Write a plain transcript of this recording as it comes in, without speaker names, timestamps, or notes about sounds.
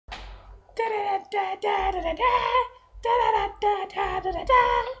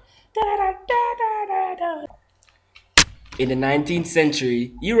In the 19th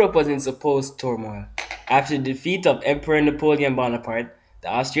century, Europe was in supposed turmoil. After the defeat of Emperor Napoleon Bonaparte, the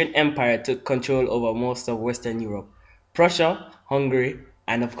Austrian Empire took control over most of Western Europe, Prussia, Hungary,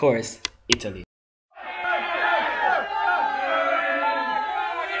 and of course, Italy.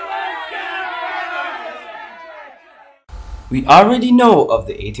 We already know of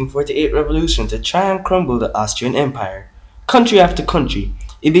the 1848 revolution to try and crumble the Austrian Empire. Country after country,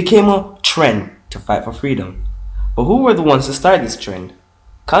 it became a trend to fight for freedom. But who were the ones to start this trend?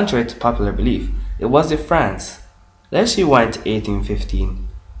 Contrary to popular belief, it was France. Let's rewind to 1815,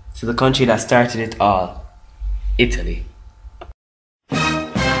 to the country that started it all, Italy.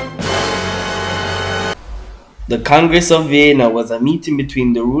 The Congress of Vienna was a meeting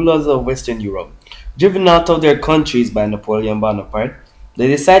between the rulers of Western Europe. Driven out of their countries by Napoleon Bonaparte, they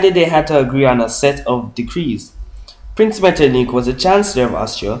decided they had to agree on a set of decrees. Prince Metternich was the Chancellor of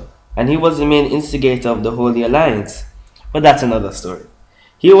Austria, and he was the main instigator of the Holy Alliance. But that's another story.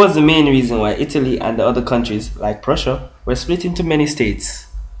 He was the main reason why Italy and the other countries, like Prussia, were split into many states.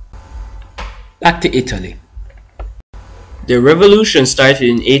 Back to Italy. The revolution started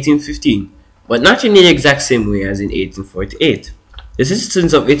in 1815, but not in the exact same way as in 1848. The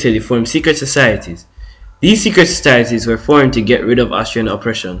citizens of Italy formed secret societies. These secret societies were formed to get rid of Austrian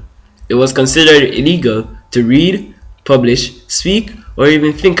oppression. It was considered illegal to read, publish, speak, or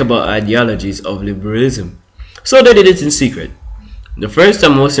even think about ideologies of liberalism. So they did it in secret. The first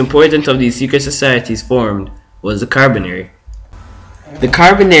and most important of these secret societies formed was the Carbonari. The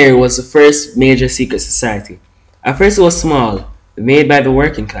Carbonari was the first major secret society. At first it was small, made by the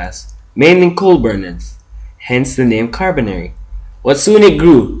working class, mainly coal burners, hence the name Carbonari. But soon it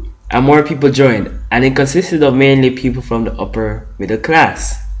grew, and more people joined, and it consisted of mainly people from the upper middle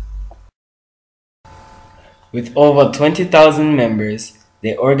class. With over 20,000 members,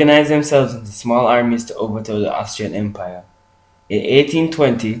 they organized themselves into small armies to overthrow the Austrian Empire. In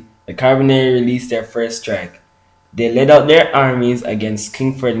 1820, the Carbonari released their first strike. They led out their armies against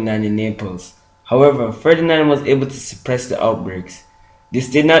King Ferdinand in Naples. However, Ferdinand was able to suppress the outbreaks. This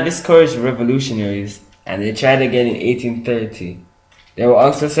did not discourage the revolutionaries, and they tried again in 1830. They were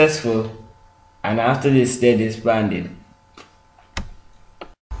unsuccessful, and after this they disbanded.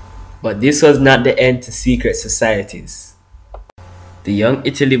 But this was not the end to secret societies. The Young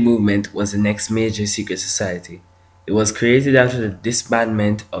Italy movement was the next major secret society. It was created after the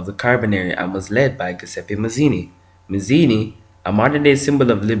disbandment of the Carbonari and was led by Giuseppe Mazzini. Mazzini, a modern-day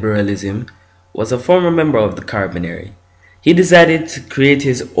symbol of liberalism, was a former member of the Carbonari. He decided to create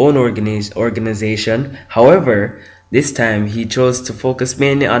his own organization. However, this time he chose to focus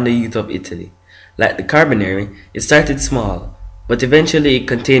mainly on the youth of Italy. Like the Carbonari, it started small, but eventually it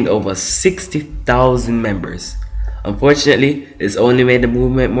contained over 60,000 members. Unfortunately, this only made the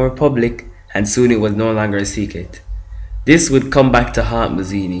movement more public, and soon it was no longer a secret. This would come back to haunt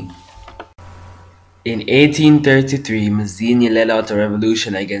Mazzini. In 1833, Mazzini led out a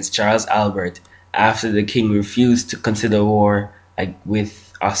revolution against Charles Albert after the king refused to consider war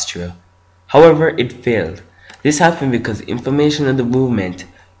with Austria. However, it failed. This happened because information on the movement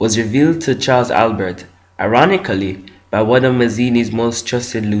was revealed to Charles Albert, ironically, by one of Mazzini's most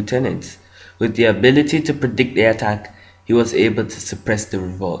trusted lieutenants. With the ability to predict the attack, he was able to suppress the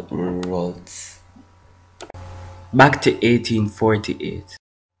revolts. Back to 1848.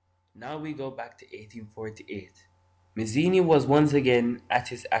 Now we go back to 1848. Mazzini was once again at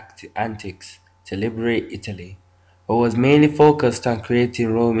his antics to liberate Italy, but was mainly focused on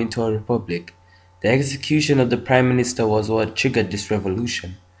creating Rome into a republic. The execution of the Prime Minister was what triggered this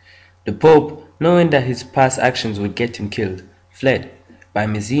revolution. The Pope, knowing that his past actions would get him killed, fled. By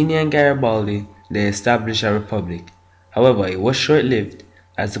Mazzini and Garibaldi, they established a republic. However, it was short-lived,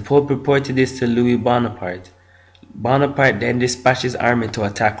 as the Pope reported this to Louis Bonaparte. Bonaparte then dispatched his army to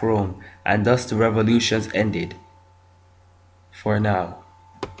attack Rome, and thus the revolutions ended. For now.